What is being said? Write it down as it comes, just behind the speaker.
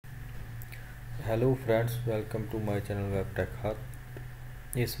Hello friends, welcome to my channel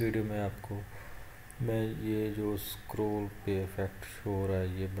वेबटेकहट। इस video में आपको मैं ये जो स्क्रॉल पे इफ़ेक्ट शो हो रहा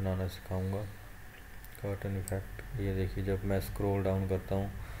है ये बनाना सिखाऊंगा। Curtain effect. ये देखिए, जब मैं स्क्रॉल डाउन करता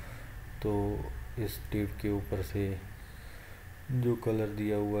हूँ तो इस टिप के ऊपर से जो कलर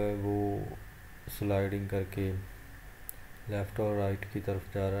दिया हुआ है वो स्लाइडिंग करके लेफ़्ट और राइट की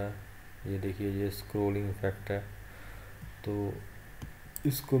तरफ जा रहा है। ये देखिए, ये स्क्रॉलिंग इफ़ेक्ट है। तो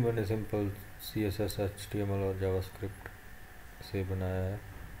इसको मैंने सिंपल CSS HTML और जावास्क्रिप्ट से बनाया है।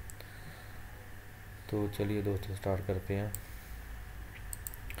 तो चलिए दोस्तों, स्टार्ट करते हैं।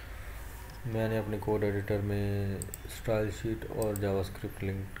 मैंने अपने कोड एडिटर में स्टाइल शीट और जावास्क्रिप्ट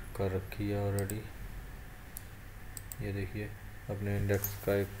लिंक कर रखी है ऑलरेडी। ये देखिए, अपने इंडेक्स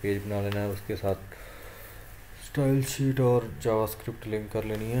का एक पेज बना लेना है, उसके साथ स्टाइल शीट और जावास्क्रिप्ट लिंक कर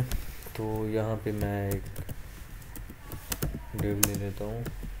लेनी है। तो यहाँ पे मैं एक डिव ले लेता हूँ,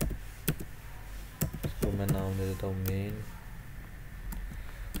 इसको मैं नाम दे देता हूँ मेन।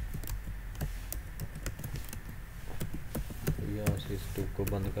 यहाँ से इस डिव को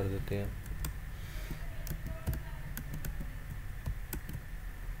बंद कर देते हैं।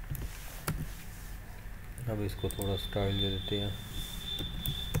 अब इसको थोड़ा स्टाइल दे देते हैं।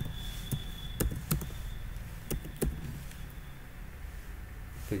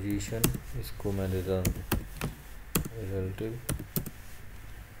 पोजीशन इसको मैं देता हूँ रिलेटिव।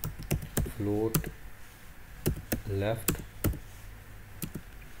 Float left.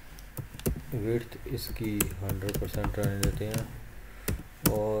 विड्थ इसकी 100% रहने देते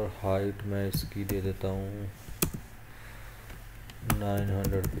हैं और हाइट मैं इसकी दे देता हूँ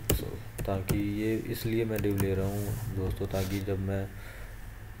 900 पिक्सल। ताकि ये इसलिए मैं डिव ले रहा हूँ दोस्तों, ताकि जब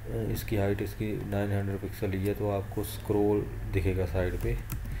मैं इसकी हाइट इसकी 900 पिक्सल ही है तो आपको स्क्रॉल दिखेगा साइड पे।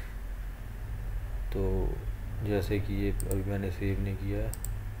 तो जैसे कि ये अभी मैंने सेव नहीं किया है,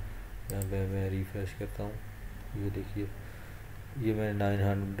 यहाँ पे मैं रिफ्रेश करता हूँ। ये देखिए, ये मैंने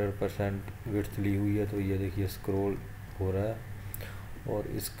 900% विड्थ ली हुई है। तो ये देखिए स्क्रॉल हो रहा है। और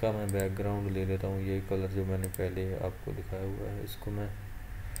इसका मैं बैकग्राउंड ले लेता हूँ, ये कलर जो मैंने पहले आपको दिखाया हुआ है, इसको मैं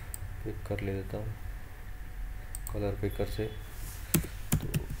पिक कर ले देता हूँ कलर पिकर से। तो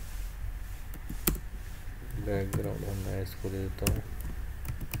बैकग्राउंड मैं इसको दे देता हूँ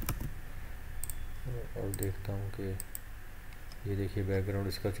और देखता हूँ कि ये देखिए बैकग्राउंड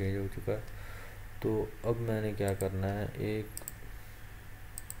इसका चेंज हो चुका है। तो अब मैंने क्या करना है, एक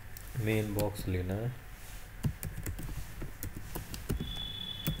मेन बॉक्स लेना है।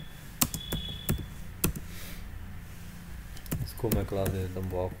 इसको मैं क्लास दे देता हूँ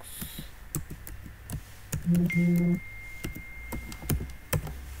बॉक्स।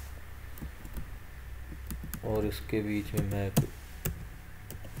 और इसके बीच में मैं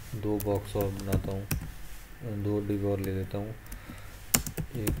दो बॉक्स और बनाता हूँ, दो डिव और ले लेता हूँ।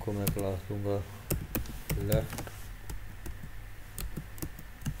 एक को मैं क्लास दूंगा लेफ्ट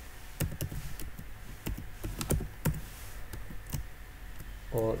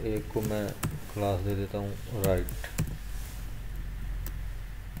और एक को मैं क्लास दे देता हूँ राइट।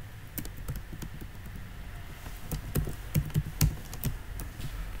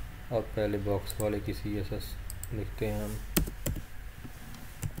 अब पहले बॉक्स वाले की CSS लिखते हैं हम।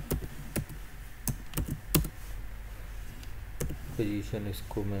 पोजीशन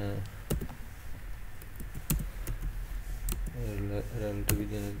इसको मैं रिलेटिव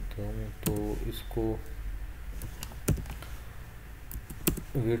दे देता हूँ। तो इसको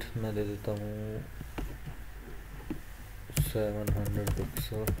विड्थ मैं दे देता हूँ 700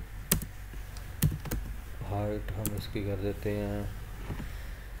 पिक्सल। हाइट हम इसकी कर देते हैं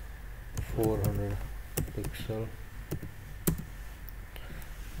 400 पिक्सल।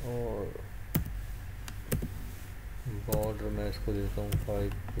 और बॉर्डर मैं इसको देता हूँ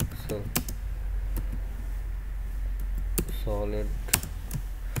 5 पिक्सल। सॉलिड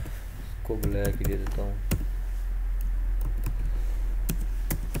को ब्लैक ही दे देता हूँ।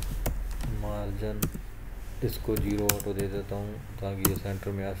 मार्जिन इसको 0 ऑटो दे देता हूँ ताकि ये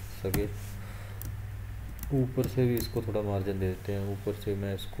सेंटर में आ सके। ऊपर से भी इसको थोड़ा मार्जिन दे देते हैं। ऊपर से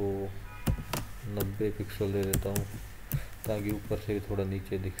मैं इसको 90 पिक्सल दे देता हूँ ताकि ऊपर से भी थोड़ा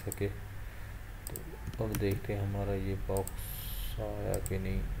नीचे दिख सके। तो अब देखते हैं हमारा ये बॉक्स आया कि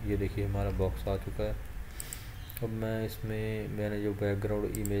नहीं। ये देखिए हमारा बॉक्स आ चुका है। अब मैं इसमें मैंने जो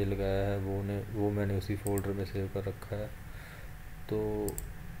बैकग्राउंड इमेज लगाया है वो मैंने उसी फोल्डर में सेव कर रखा है। तो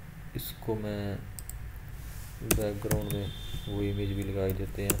इसको मैं बैकग्राउंड में वो इमेज भी लगा ही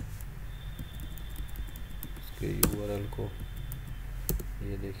देते हैं, इसके URL को।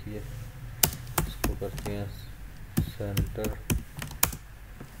 ये देखिए, इसको करते हैं centre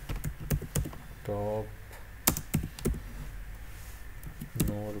top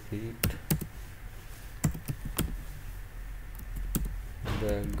no repeat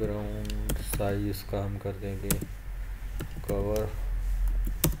background size इसका हम कर देंगे कवर।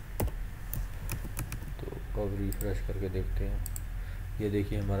 तो अब रिफ्रेश करके देखते हैं, ये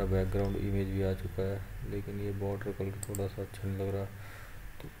देखिए हमारा बैकग्राउंड इमेज भी आ चुका है, लेकिन ये बॉर्डर कलर थोड़ा सा अच्छा नहीं लग रहा,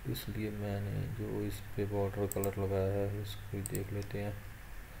 तो इसलिए मैंने जो इस पे बॉर्डर कलर लगाया है इसको देख लेते हैं,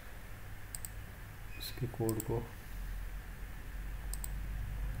 इसके कोड को।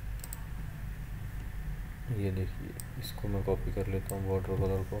 ये देखिए, इसको मैं कॉपी कर लेता हूँ बॉर्डर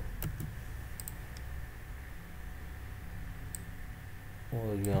कलर को,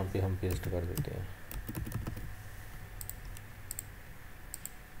 और यहाँ पे हम पेस्ट कर देते हैं।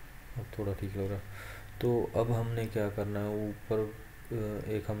 अब थोड़ा ठीक लग रहा है। तो अब हमने क्या करना है, ऊपर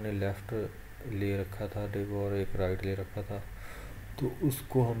एक हमने लेफ़्ट ले रखा था डिव और एक राइट ले रखा था, तो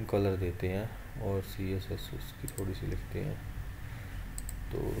उसको हम कलर देते हैं और CSS उसकी थोड़ी सी लिखते हैं।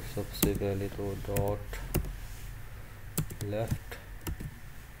 तो सबसे पहले तो डॉट लेफ्ट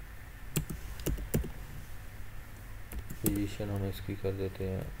पोजीशन हम इसकी कर देते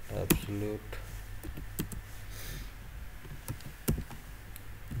हैं एब्सोल्यूट,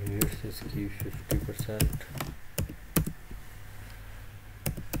 विड्थ इसकी 50%,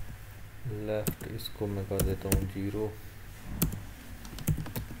 लेफ्ट इसको मैं कर देता हूँ 0,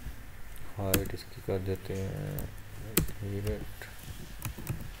 हाइट इसकी कर देते हैं 100।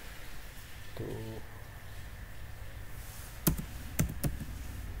 तो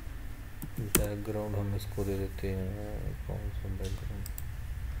बैकग्राउंड हम इसको दे देते हैं, कौन सा बैकग्राउंड,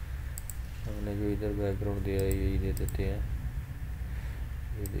 हमने जो इधर बैकग्राउंड दिया है यही दे देते हैं।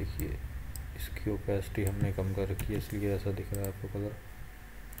 ये देखिए, इसकी ओपेसिटी हमने कम कर रखी है, इसलिए ऐसा दिख रहा है आपको कलर।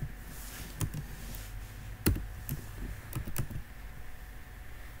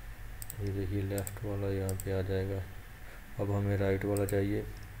 ये देखिए लेफ़्ट वाला यहाँ पे आ जाएगा। अब हमें राइट वाला चाहिए,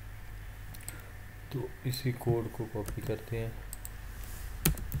 तो इसी कोड को कॉपी करते हैं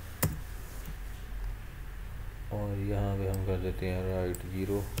और यहाँ पे हम कर देते हैं राइट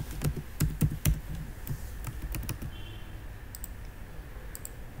 0।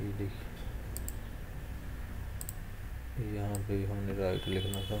 ये देखिए, यहाँ पे हमने राइट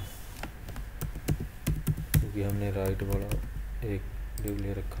लिखना था, क्योंकि हमने राइट वाला एक डिव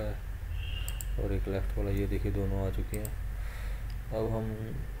ले रखा है और एक लेफ़्ट वाला। ये देखिए दोनों आ चुके हैं। अब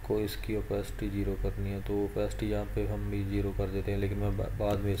हमको इसकी ओपेसिटी 0 करनी है, तो ओपेसिटी यहाँ पे हम भी 0 कर देते हैं, लेकिन मैं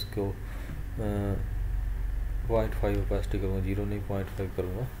बाद में इसको 0.5 ओपेसिटी करूँगा, 0 नहीं 0.5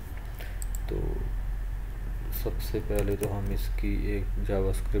 करूँगा। तो सबसे पहले तो हम इसकी एक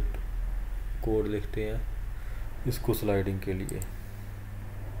जावास्क्रिप्ट कोड लिखते हैं इसको स्लाइडिंग के लिए।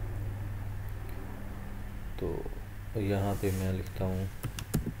 तो यहाँ पे मैं लिखता हूँ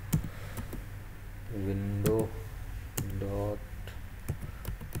window dot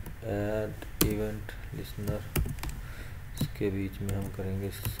add event listener, इसके बीच में हम करेंगे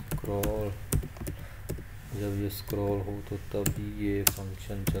स्क्रॉल, जब ये स्क्रॉल हो तो तभी ये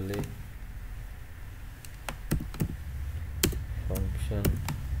फंक्शन चले, फंक्शन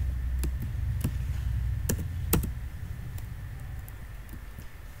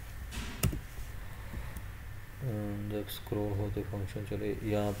जब स्क्रॉल हो तो फंक्शन चले।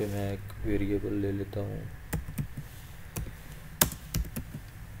 यहाँ पे मैं एक वेरिएबल ले लेता हूँ,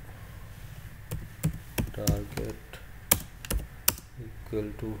 टारगेट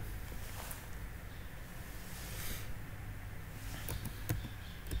इक्वल टू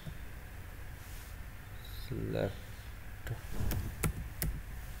सेलेक्ट।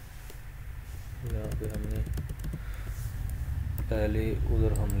 यहाँ पे हमने पहले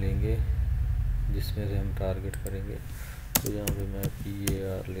उधर हम लेंगे जिसमें से हम टारगेट करेंगे, तो यहाँ पे मैं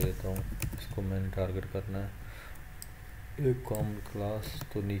PAR ले लेता हूँ, इसको मैंने टारगेट करना है। एक कॉमन क्लास,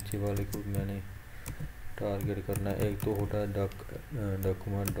 तो नीचे वाले को मैंने टारगेट करना है। एक तो होता है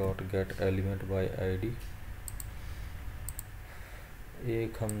document dot gate element by ID,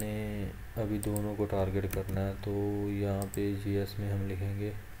 एक हमने अभी दोनों को टारगेट करना है। तो यहाँ पे JS में हम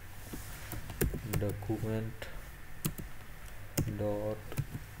लिखेंगे document dot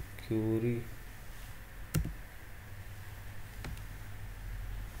Curie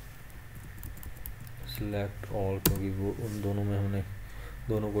select all, क्योंकि वो उन दोनों में हमने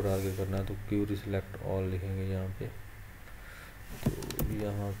दोनों को टारगेट करना है, तो क्यूरी सिलेक्ट ऑल लिखेंगे यहाँ पे। तो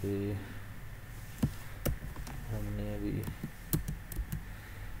यहाँ पे हमने अभी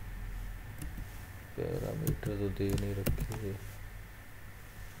पैरामीटर तो दे नहीं रखे,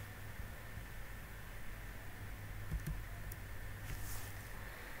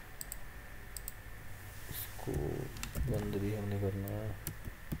 इसको बंद भी हमने करना है।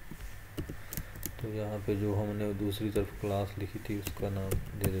 तो यहाँ पे जो हमने दूसरी तरफ क्लास लिखी थी उसका नाम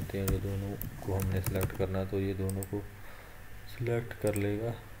दे देते हैं, जो दोनों को हमने सेलेक्ट करना है। तो ये दोनों को सिलेक्ट कर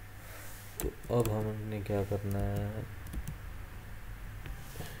लेगा। तो अब हमने क्या करना है,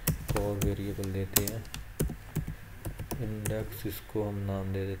 और वेरिएबल देते हैं इंडेक्स, इसको हम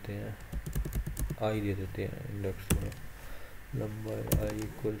नाम दे देते हैं आई दे देते हैं, इंडेक्स में लंबाई आई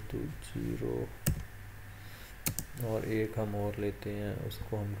इक्वल टू 0, और एक हम और लेते हैं,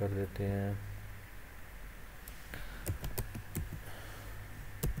 उसको हम कर देते हैं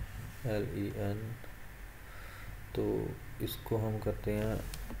len। तो इसको हम करते हैं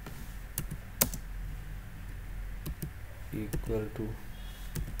equal to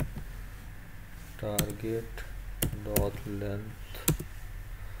target dot length.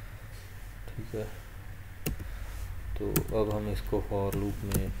 ठीक है, तो अब हम इसको फॉर लूप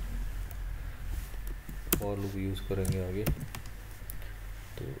यूज़ करेंगे आगे।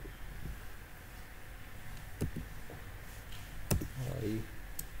 तो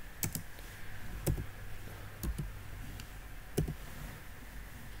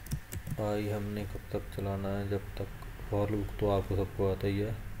आई हमने कब तक चलाना है, जब तक फॉर लूप तो आपको सबको आता ही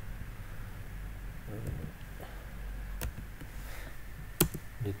है,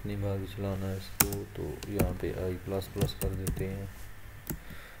 जितनी बार भी चलाना है इसको। तो यहाँ पे आई प्लस प्लस कर देते हैं,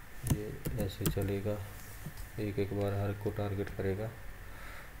 ये ऐसे चलेगा, एक एक बार हर को टारगेट करेगा,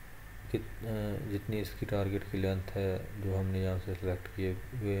 जितनी इसकी टारगेट की लेंथ है जो हमने यहाँ से सिलेक्ट किए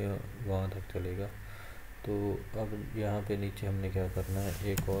हुए वहाँ तक चलेगा। तो अब यहाँ पे नीचे हमने क्या करना है,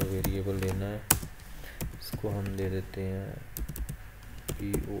 एक और वेरिएबल लेना है, इसको हम दे देते हैं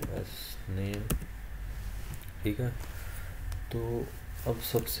POS नेम। ठीक है, तो अब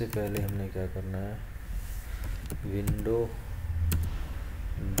सबसे पहले हमने क्या करना है, window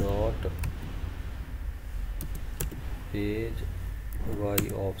dot page Y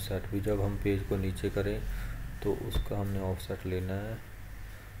offset, भी जब हम पेज को नीचे करें तो उसका हमने ऑफसेट लेना है।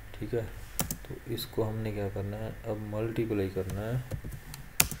 ठीक है, तो इसको हमने क्या करना है, अब मल्टीप्लाई करना है,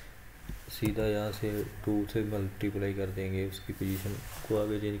 सीधा यहाँ से 2 से मल्टीप्लाई कर देंगे उसकी पोजीशन को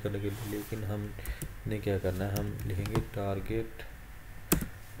आगे चेंज करने के लिए। लेकिन हमने क्या करना है, हम लिखेंगे target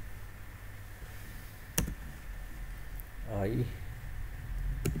I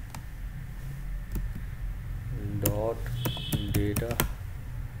dot data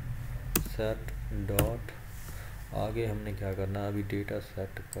set dot, आगे हमने क्या करना है, अभी डेटा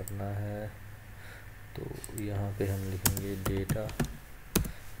सेट करना है। तो यहाँ पे हम लिखेंगे डेटा,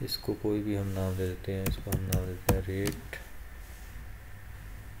 इसको कोई भी हम नाम दे देते हैं, इसको हम नाम देते हैं रेट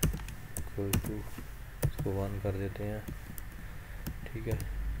इक्वल टू, इसको 1 कर देते हैं। ठीक है,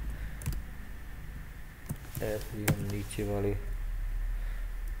 ऐसे ही हम नीचे वाले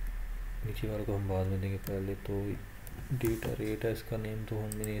को हम बाद में देंगे, पहले तो डेटा रेट है इसका नेम, तो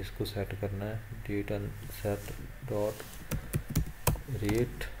हमने इसको सेट करना है, डेटा सेट डॉट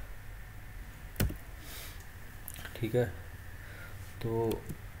रेट। ठीक है, तो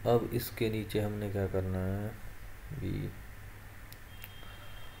अब इसके नीचे हमने क्या करना है, भी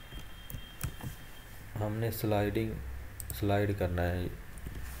हमने स्लाइड करना है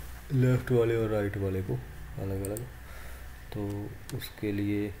लेफ्ट वाले और राइट वाले को अलग अलग। तो उसके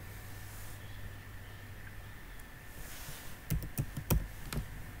लिए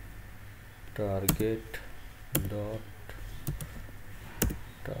टारगेट डॉट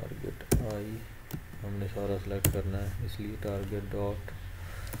टारगेट आई हमने सारा सेलेक्ट करना है, इसलिए टारगेट डॉट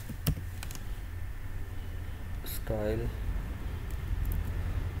स्टाइल।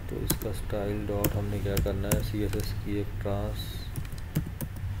 तो इसका स्टाइल डॉट हमने क्या करना है, CSS की एक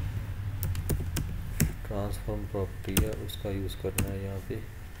ट्रांसफॉर्म प्रॉपर्टी है, उसका यूज़ करना है यहाँ पे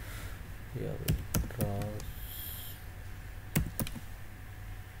ट्रांसलेट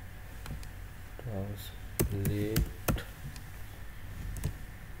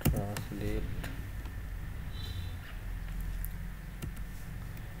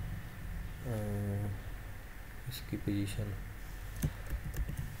इसकी पोजीशन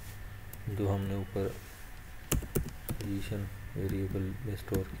जो हमने ऊपर पोजीशन वेरिएबल में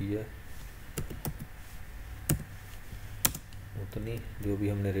स्टोर किया है उतनी, जो भी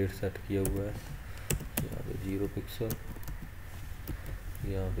हमने रेट सेट किया हुआ है, यहाँ पे 0 पिक्सल,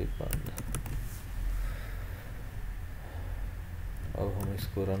 यहाँ पे 5। अब हम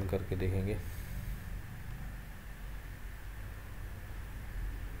इसको रन करके देखेंगे।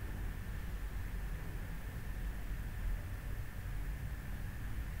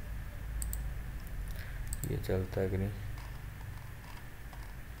 ये चलता है कि नहीं,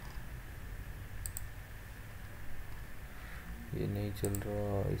 ये नहीं चल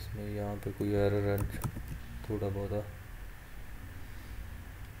रहा, इसमें यहाँ पे कोई एरर है थोड़ा बहुत।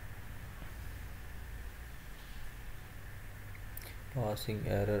 पासिंग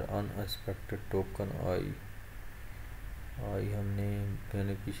एरर अनएक्सपेक्टेड टोकन आई आई हमने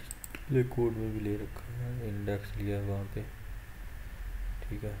मैंने पिछले कोड में भी ले रखा है, इंडेक्स लिया है वहाँ पे,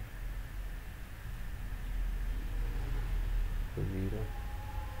 ठीक है। तो 0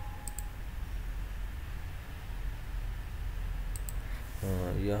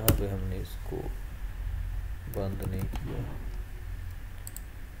 हाँ, यहाँ पे हमने इसको बंद नहीं किया।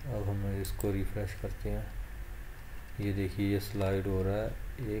 अब हम इसको रिफ्रेश करते हैं, ये देखिए ये स्लाइड हो रहा है,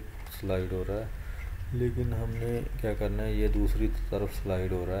 एक स्लाइड हो रहा है, लेकिन हमने क्या करना है, ये दूसरी तरफ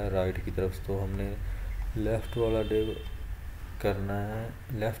स्लाइड हो रहा है राइट की तरफ, तो हमने लेफ़्ट वाला डिव करना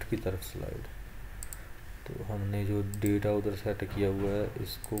है लेफ़्ट की तरफ स्लाइड। तो हमने जो डेटा उधर सेट किया हुआ है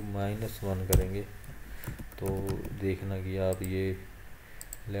इसको -1 करेंगे, तो देखना कि आप ये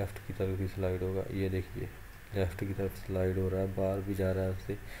लेफ़्ट की तरफ भी स्लाइड होगा। ये देखिए लेफ़्ट की तरफ स्लाइड हो रहा है, बाहर भी जा रहा है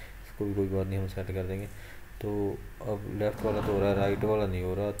उससे, इसको भी कोई बात नहीं, हम सेट कर देंगे। तो अब लेफ़्ट वाला तो हो रहा है, राइट वाला नहीं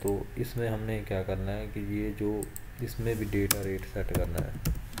हो रहा, तो इसमें हमने क्या करना है कि ये जो इसमें भी डेटा रेट सेट करना है,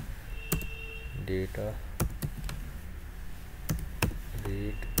 डेटा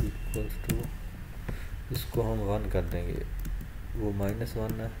रेट इक्वल्स टू, इसको हम 1 कर देंगे, वो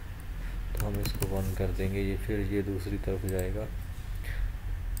 -1 है तो हम इसको 1 कर देंगे, ये फिर ये दूसरी तरफ जाएगा।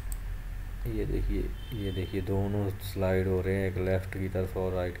 ये देखिए दोनों स्लाइड हो रहे हैं, एक लेफ़्ट की तरफ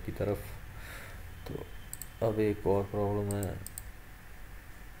और राइट की तरफ। तो अब एक और प्रॉब्लम है,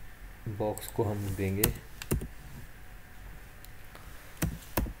 बॉक्स को हम देंगे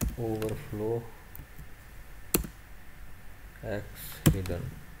ओवरफ्लो एक्स हिडन,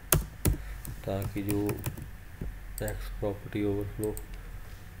 ताकि जो एक्स प्रॉपर्टी ओवरफ्लो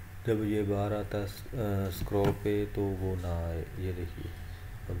जब ये बाहर आता है स्क्रॉल पे तो वो ना आए। ये देखिए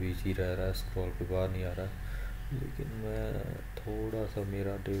अभी ही रह रहा है, स्क्रॉल पे बाहर नहीं आ रहा है, लेकिन मैं थोड़ा सा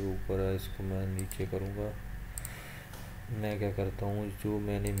मेरा डिव ऊपर है, इसको मैं नीचे करूँगा। मैं क्या करता हूँ, जो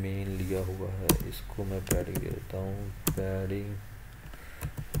मैंने मेन लिया हुआ है इसको मैं पैडिंग दे देता हूँ, padding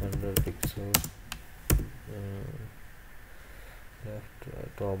 100 pixel, left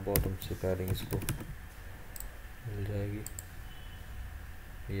top bottom से पैडिंग इसको मिल जाएगी।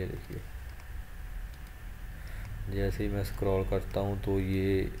 ये देखिए जैसे ही मैं स्क्रॉल करता हूँ तो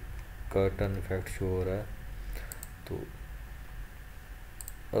ये कर्टन इफेक्ट शो हो रहा है। तो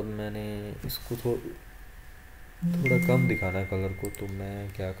अब मैंने इसको थोड़ा कम दिखाना है कलर को, तो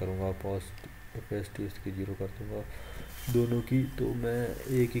मैं क्या करूँगा, ओपेसिटी इसकी 0 कर दूँगा दोनों की। तो मैं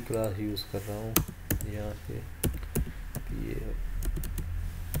एक ही क्लास यूज़ कर रहा हूँ यहाँ पे, ये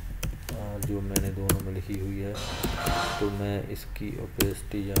जो मैंने दोनों में लिखी हुई है, तो मैं इसकी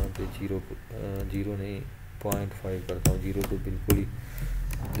ओपेसिटी यहाँ पे 0 नहीं 0.5 करता हूँ, 0 तो बिल्कुल ही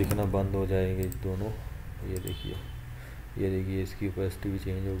दिखना बंद हो जाएंगे दोनों। ये देखिए इसकी ओपेसिटी भी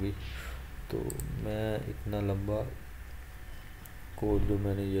चेंज होगी। तो मैं इतना लंबा कोड जो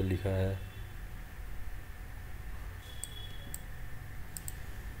मैंने ये लिखा है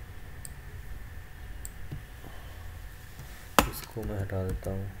इसको मैं हटा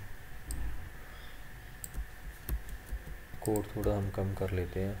देता हूँ, कोड थोड़ा हम कम कर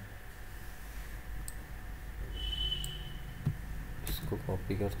लेते हैं, इसको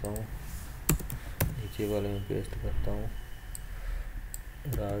कॉपी करता हूँ, नीचे वाले में पेस्ट करता हूँ,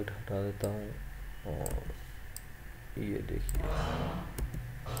 राइट हटा देता हूँ, और ये देखिए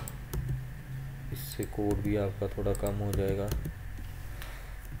इससे कोड भी आपका थोड़ा कम हो जाएगा।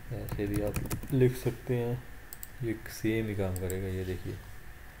 ऐसे भी आप लिख सकते हैं, ये सेम ही काम करेगा। ये देखिए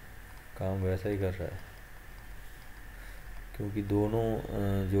काम वैसा ही कर रहा है, क्योंकि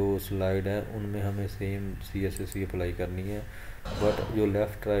दोनों जो स्लाइड है उनमें हमें सेम CSS ही अप्लाई करनी है, बट जो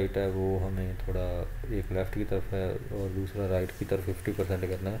लेफ़्ट राइट है वो हमें थोड़ा, एक लेफ़्ट की तरफ है और दूसरा राइट की तरफ 50%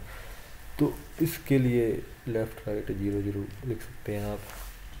 करना है। तो इसके लिए लेफ़्ट राइट 0 लिख सकते हैं आप।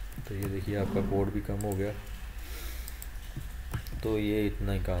 तो ये देखिए आपका कोड भी कम हो गया। तो ये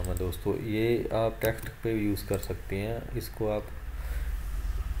इतना ही काम है दोस्तों, ये आप टेक्स्ट पे भी यूज़ कर सकते हैं इसको। आप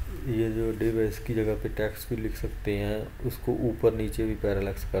ये जो डिव है इसकी जगह पे टेक्स्ट भी लिख सकते हैं, उसको ऊपर नीचे भी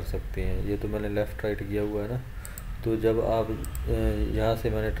पैरालेक्स कर सकते हैं। ये तो मैंने लेफ़्ट राइट किया हुआ है ना, तो जब आप यहाँ से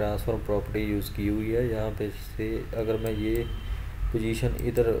मैंने ट्रांसफॉर्म प्रॉपर्टी यूज़ की हुई है, यहाँ पे से अगर मैं ये पोजीशन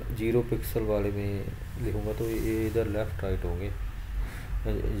इधर 0 पिक्सल वाले में लिखूँगा तो ये इधर लेफ़्ट राइट होंगे,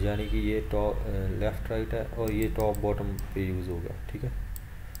 यानी कि ये टॉप लेफ़्ट राइट है और ये टॉप बॉटम पे यूज़ होगा, ठीक है।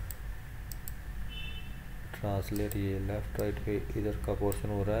 ट्रांसलेट ये लेफ़्ट राइट पे इधर का पोर्शन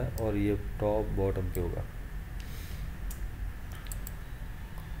हो रहा है और ये टॉप बॉटम पे होगा।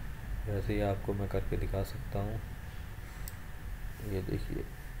 वैसे ही आपको मैं करके दिखा सकता हूँ। ये देखिए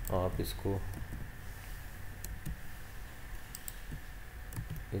आप इसको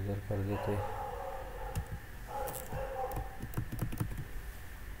इधर कर देते,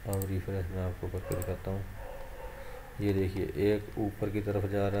 अब रिफ्रेश मैं आपको करके दिखाता हूँ। ये देखिए एक ऊपर की तरफ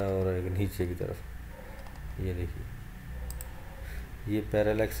जा रहा है और एक नीचे की तरफ। ये देखिए, ये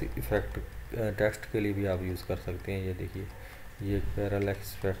पैरालैक्स इफेक्ट टेक्स्ट के लिए भी आप यूज़ कर सकते हैं। ये देखिए, ये एक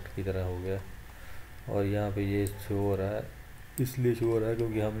पैरालैक्स इफेक्ट की तरह हो गया। और यहाँ पे ये शो हो रहा है, इसलिए शो हो रहा है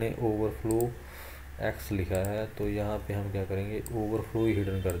क्योंकि हमने ओवरफ्लो एक्स लिखा है। तो यहाँ पे हम क्या करेंगे, ओवरफ्लो ही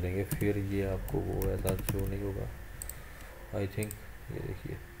हिडन कर देंगे, फिर ये आपको वो ऐसा शो नहीं होगा आई थिंक। ये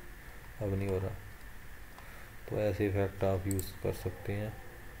देखिए अब नहीं हो रहा। तो ऐसे इफेक्ट आप यूज़ कर सकते हैं।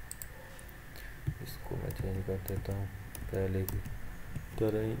 इसको मैं चेंज कर देता हूँ पहले की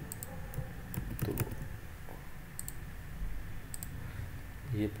तरह ही। तो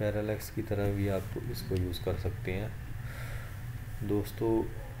ये पैरालैक्स की तरह भी आप इसको यूज़ कर सकते हैं। दोस्तों,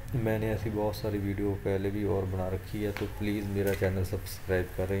 मैंने ऐसी बहुत सारी वीडियो पहले भी और बना रखी है, तो प्लीज़ मेरा चैनल सब्सक्राइब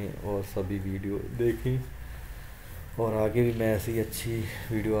करें और सभी वीडियो देखें। और आगे भी मैं ऐसी अच्छी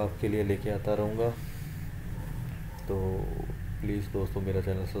वीडियो आपके लिए लेके आता रहूँगा। तो प्लीज़ दोस्तों मेरा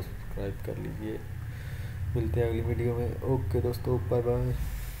चैनल सब्सक्राइब कर लीजिए। मिलते हैं अगली वीडियो में। ओके दोस्तों, बाय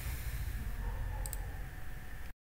बाय।